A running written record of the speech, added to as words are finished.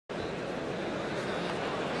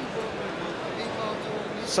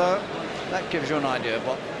So that gives you an idea of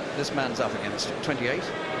what this man's up against. 28,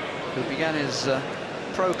 who began his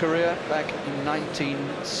pro career back in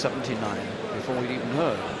 1979, before we'd even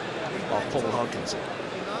heard of Paul Hodkinson.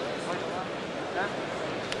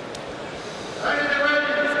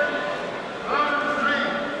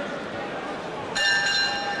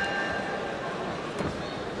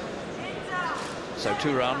 So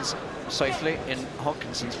 2 rounds safely in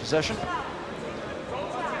Hodkinson's possession.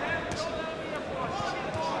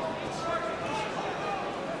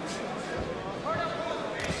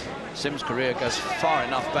 Sim's career goes far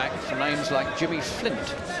enough back for names like Jimmy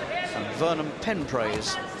Flint and Vernon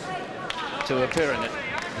Penpraise to appear in it,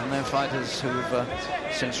 and they're fighters who've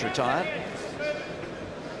since retired.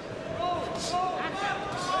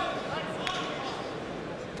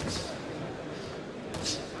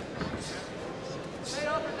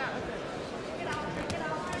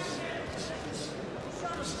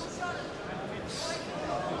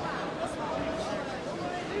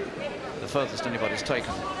 The furthest anybody's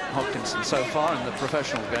taken Hodkinson so far in the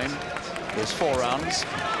professional game is 4 rounds.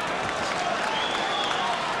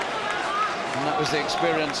 And that was the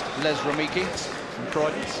experienced Les Ramicki from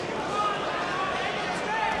Croydon.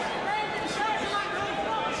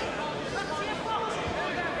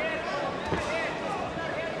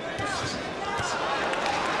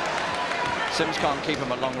 Sims can't keep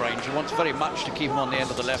him at long range. He wants very much to keep him on the end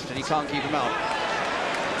of the left, and he can't keep him out.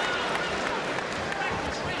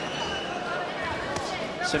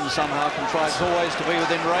 Sims somehow contrives always to be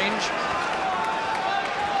within range,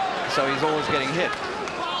 so he's always getting hit.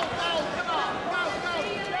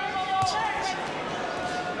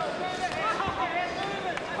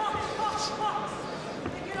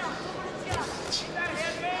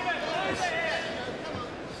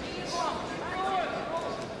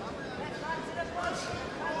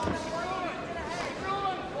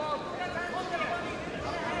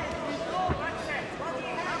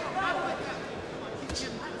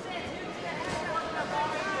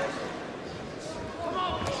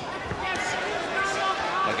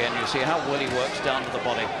 Again, you see how well he works down to the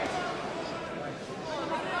body.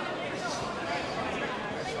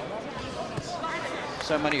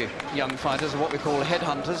 So many young fighters are what we call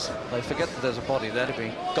headhunters. They forget that there's a body there to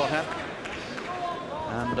be got at.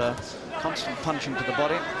 And constant punching to the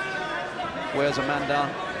body wears a man down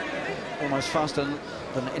almost faster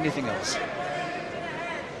than anything else.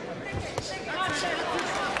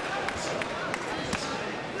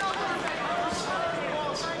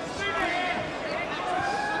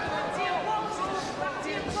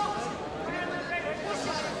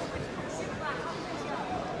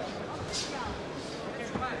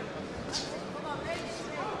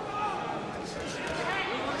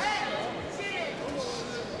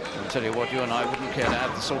 I'll tell you what, you and I wouldn't care to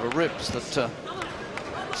have the sort of ribs that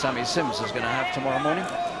Sammy Sims is going to have tomorrow morning.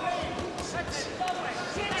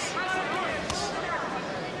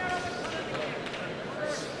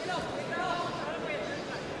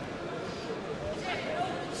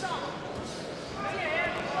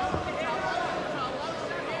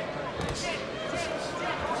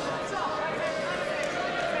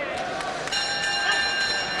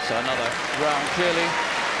 So another round clearly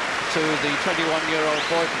to the 21-year-old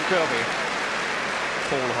boy from Kirby,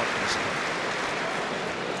 Paul Hodkinson.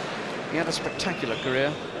 He had a spectacular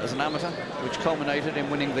career as an amateur, which culminated in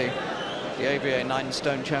winning the ABA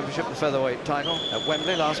 9-stone championship, the featherweight title at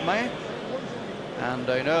Wembley last May. And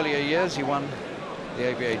in earlier years, he won the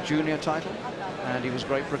ABA junior title, and he was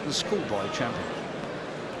Great Britain's schoolboy champion.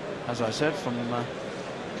 As I said,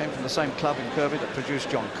 came from the same club in Kirby that produced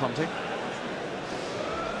John Conte.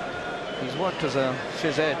 He's worked as a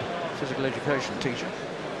phys ed, physical education teacher,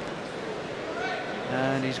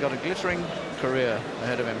 and he's got a glittering career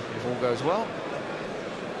ahead of him if all goes well,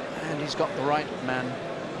 and he's got the right man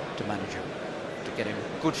to manage him, to get him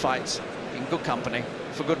good fights in good company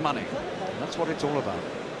for good money, and that's what it's all about.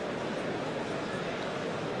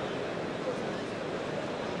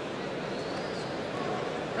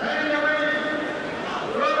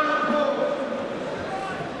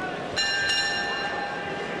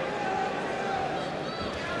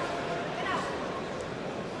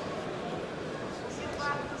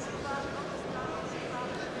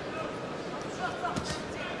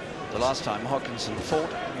 The last time Hodkinson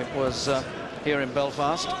fought, it was here in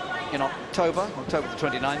Belfast in October the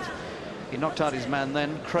 29th. He knocked out his man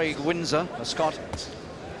then, Craig Windsor, a Scot,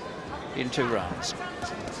 in 2 rounds.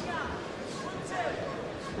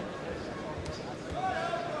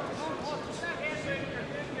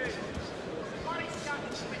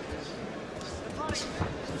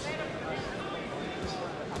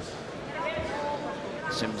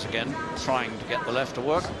 Sims again trying to get the left to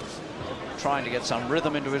work. trying to get some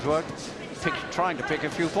rhythm into his work, trying to pick a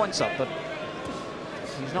few points up, but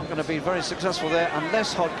he's not going to be very successful there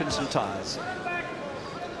unless Hodkinson tires.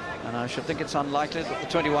 And I should think it's unlikely that the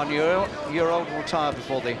 21-year-old will tire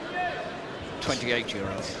before the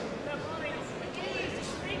 28-year-old.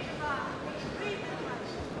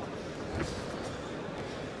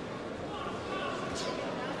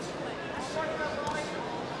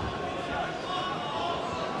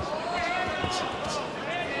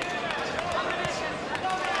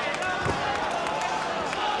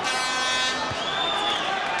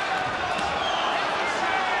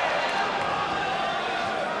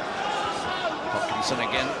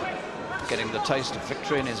 Again, getting the taste of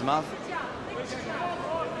victory in his mouth.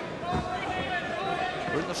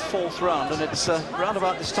 We're in the 4th round, and it's round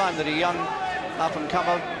about this time that a young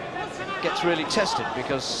up-and-comer gets really tested,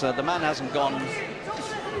 because the man hasn't gone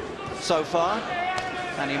so far,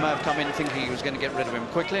 and he may have come in thinking he was going to get rid of him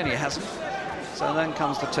quickly, and he hasn't. So then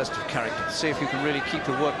comes the test of character, to see if you can really keep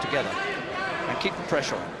your work together and keep the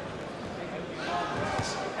pressure on.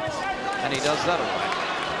 And he does that all right.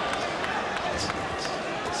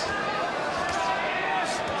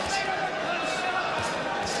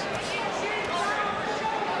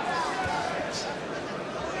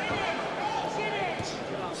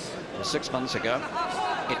 Well, 6 months ago,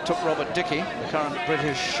 it took Robert Dickey, the current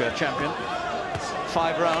British champion,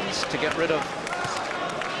 5 rounds to get rid of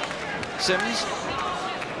Sims.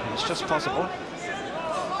 It's just possible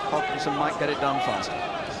Hodkinson might get it done faster.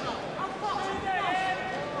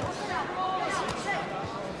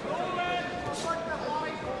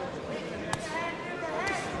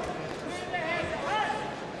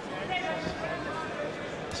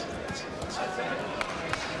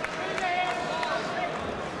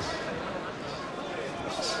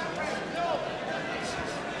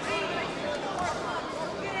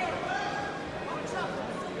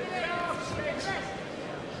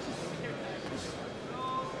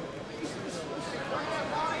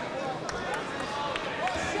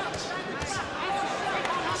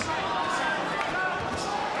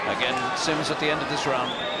 Again, Sims at the end of this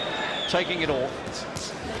round, taking it all.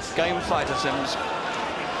 Game fighter, Sims.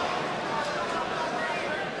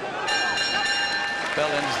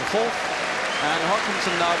 Bell ends the 4th, and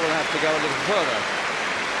Hodkinson now will have to go a little further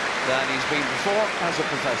than he's been before as a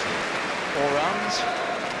professional. 4 rounds,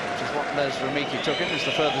 which is what Les Ramiki took him, is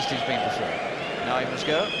the furthest he's been before. Now he must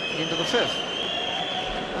go into the 5th.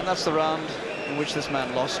 And that's the round in which this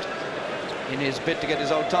man lost in his bid to get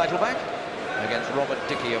his old title back against Robert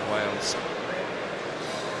Dickey of Wales.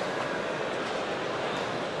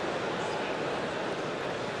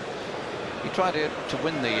 He tried to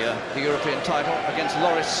win the European title against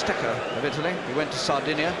Loris Stecker of Italy. He went to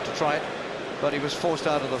Sardinia to try it, but he was forced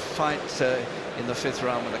out of the fight in the 5th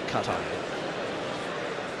round with a cut eye.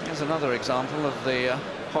 Here's another example of the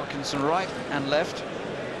Hodkinson right and left.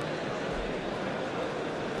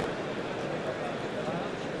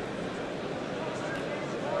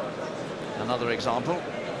 Another example.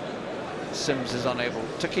 Sims is unable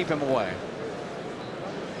to keep him away.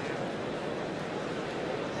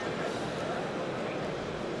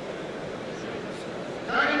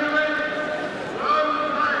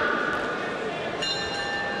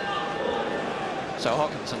 So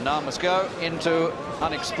Hodkinson now must go into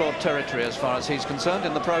unexplored territory as far as he's concerned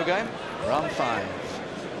in the pro game. Round 5.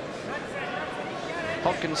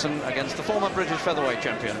 Hodkinson against the former British featherweight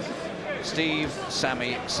champion, Steve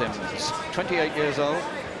Sammy Sims. 28 years old,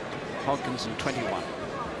 Hodkinson 21.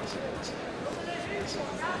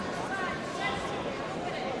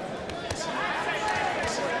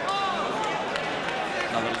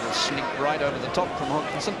 Another little sneak right over the top from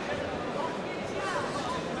Hodkinson.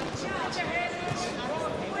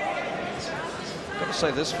 Got to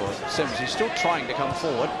say this for Sims, he's still trying to come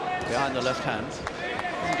forward behind the left hand.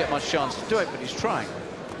 Doesn't get much chance to do it, but he's trying.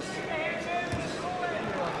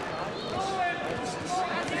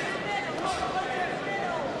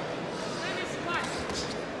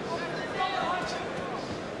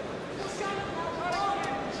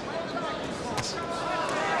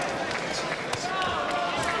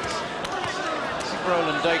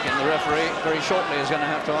 Roland Dakin, the referee, very shortly is going to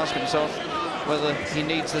have to ask himself whether he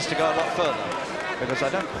needs this to go a lot further, because I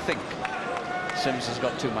don't think Sims has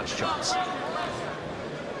got too much chance.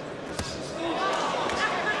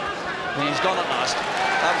 He's gone at last.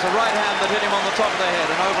 That was a right hand that hit him on the top of the head,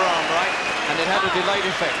 an overarm right, and it had a delayed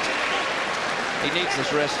effect. He needs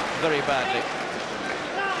this rest very badly.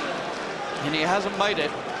 And he hasn't made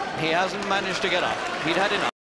it. He hasn't managed to get up. He'd had enough.